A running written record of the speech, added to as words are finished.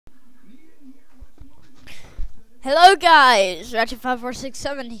Hello guys,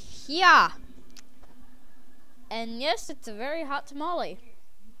 Ratchet5467 here. And yes, it's a very hot tamale.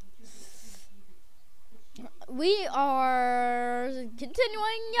 We are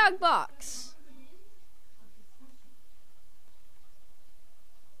continuing YogBox.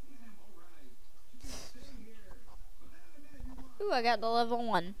 Ooh, I got the level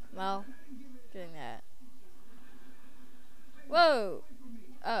 1. Well, doing that. Whoa.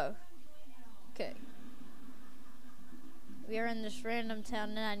 Oh. Okay. We are in this random town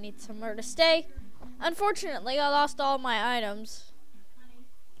and I need somewhere to stay. Unfortunately, I lost all my items.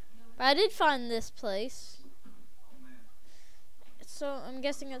 But I did find this place. So I'm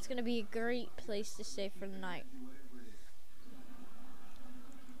guessing it's going to be a great place to stay for the night.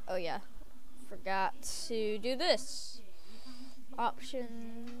 Oh yeah. Forgot to do this.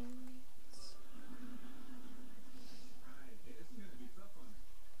 Options.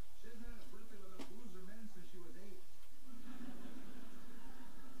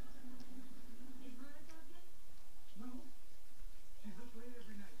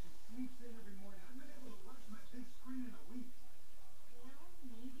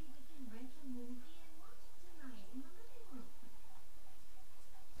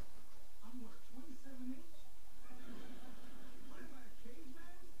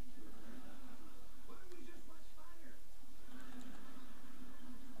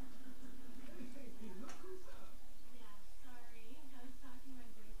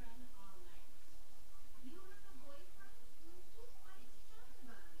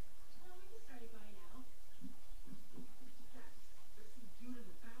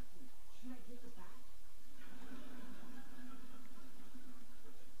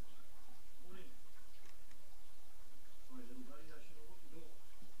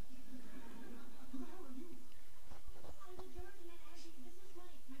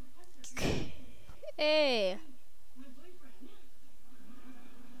 Hey.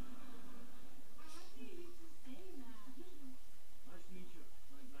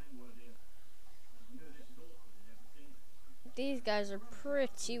 These guys are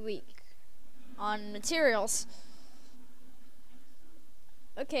pretty weak on materials.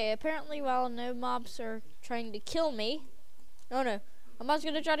 Okay, apparently while no mobs are trying to kill me. Oh no, a mob's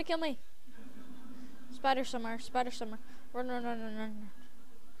gonna try to kill me. Spider somewhere, spider somewhere. Run, run, run, run, run.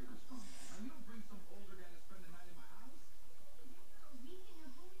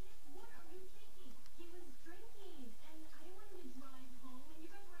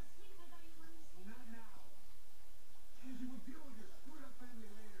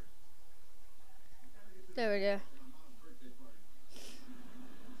 There we go.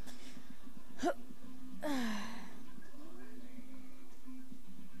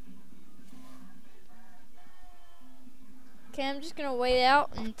 Okay, I'm just gonna wait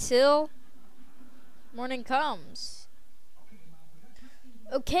out until morning comes.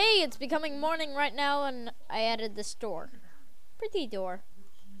 Okay, it's becoming morning right now, and I added this door. Pretty door.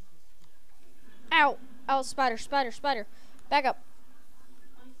 Ow! Ow, spider, spider, spider. Back up.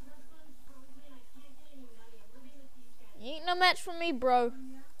 You ain't no match for me, bro.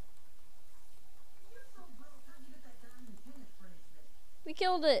 We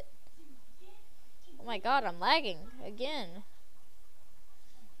killed it. Oh my god, I'm lagging again.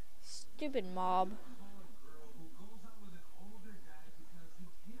 Stupid mob.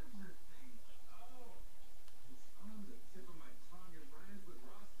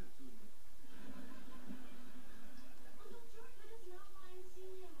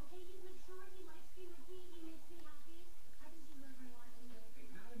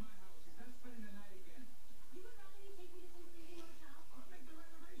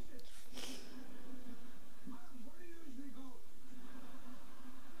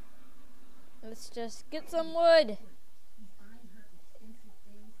 Let's just get some wood.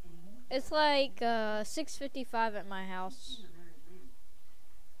 It's like 6:55 at my house,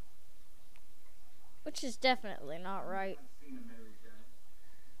 which is definitely not right.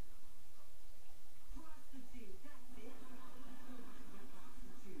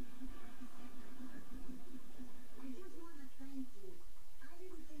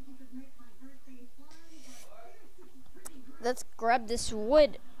 Let's grab this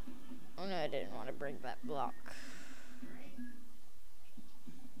wood. Oh no, I didn't want to bring that block.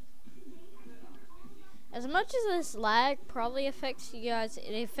 As much as this lag probably affects you guys,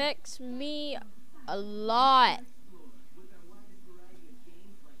 it affects me a lot.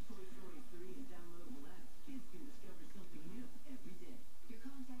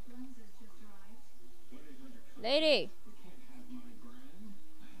 Lady.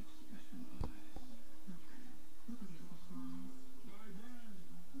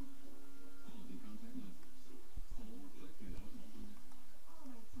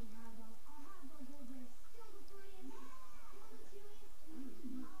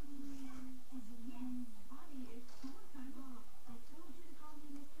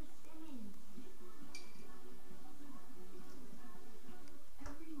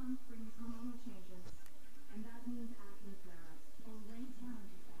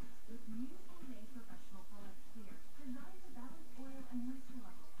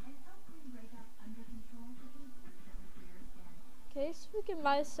 can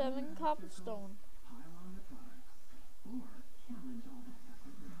buy 7 cobblestone.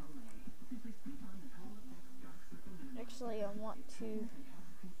 Actually, I want to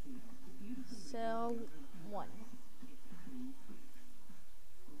sell 1.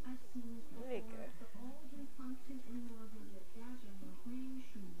 There you go.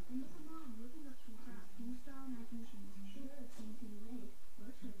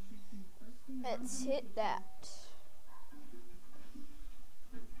 Let's hit that.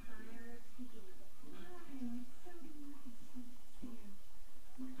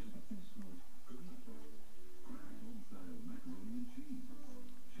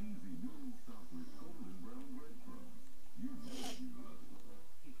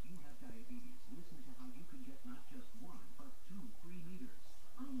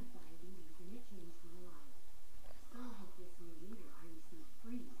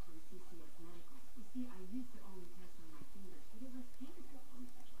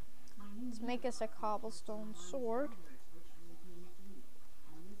 Let's make us a cobblestone sword.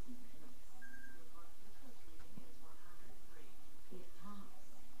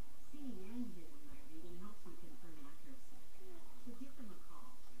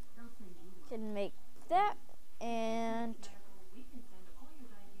 Can make that, and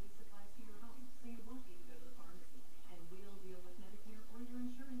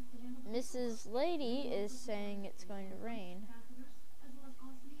Mrs. Lady is saying it's going to rain.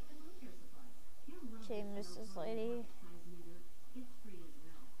 Okay, Mrs. Lady.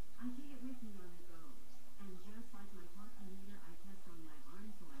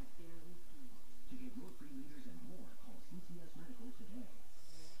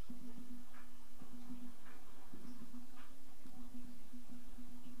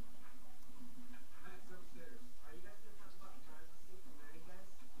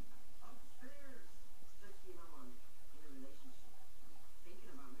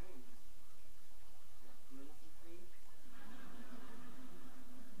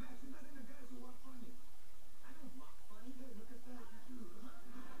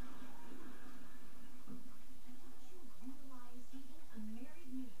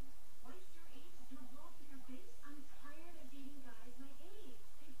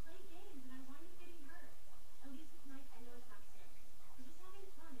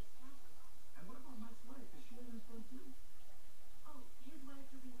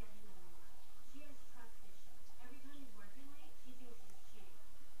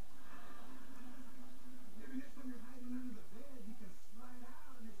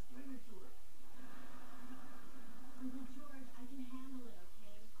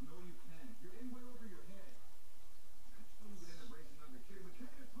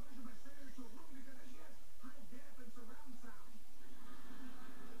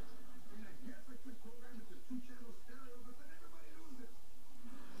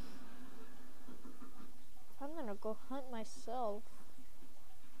 I'm gonna go hunt myself.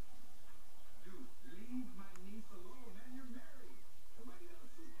 Dude, leave my niece alone, man. You're married. Why do you have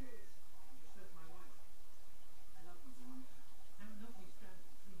a suitcase? Just said my wife. I love you, Dawn. I don't know if you stand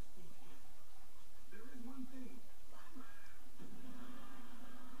things here. There is one thing.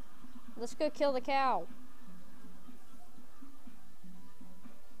 Let's go kill the cow.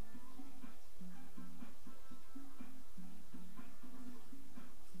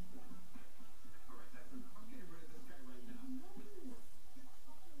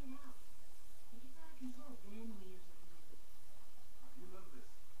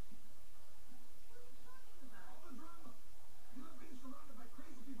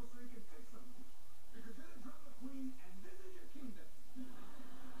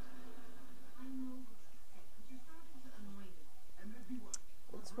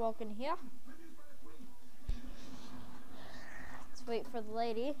 Let's walk in here. Let's wait for the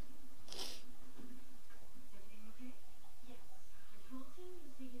lady.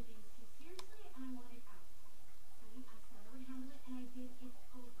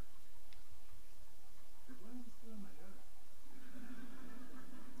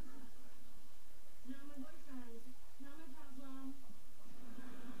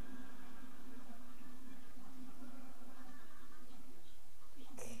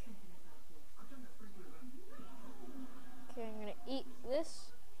 Okay, I'm gonna eat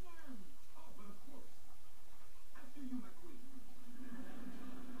this.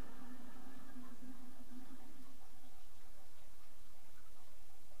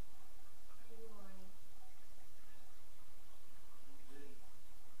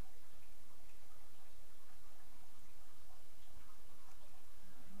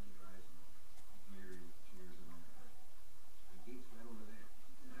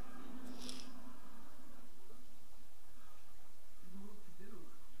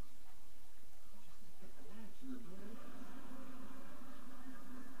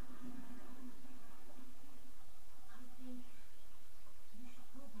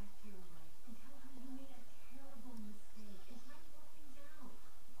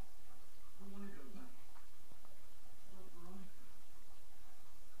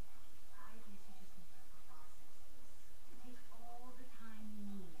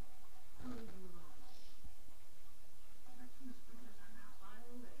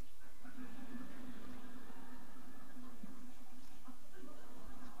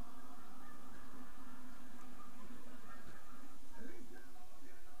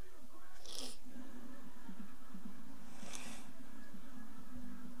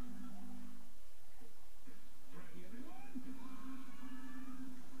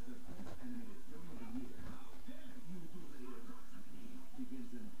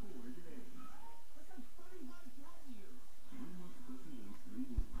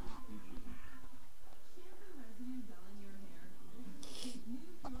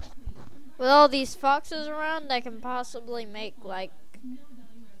 With all these foxes around, I can possibly make like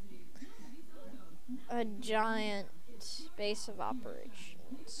a giant base of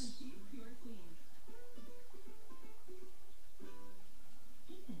operations.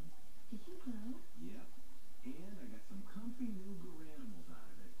 Yep. And I got some comfy new garanimals out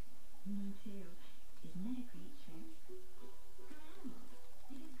of it. Me too. Isn't that a great trick? Animals.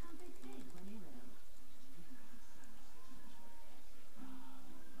 They get comfort big when they're little.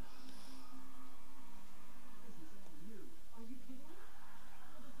 Are you kidding me?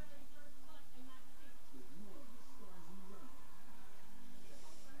 For the very first bus in that seat. With more of the stars in the row.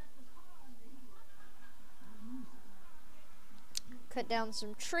 Cut down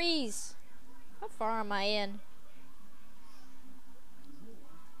some trees. How far am I in?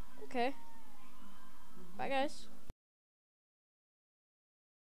 Okay. Bye, guys.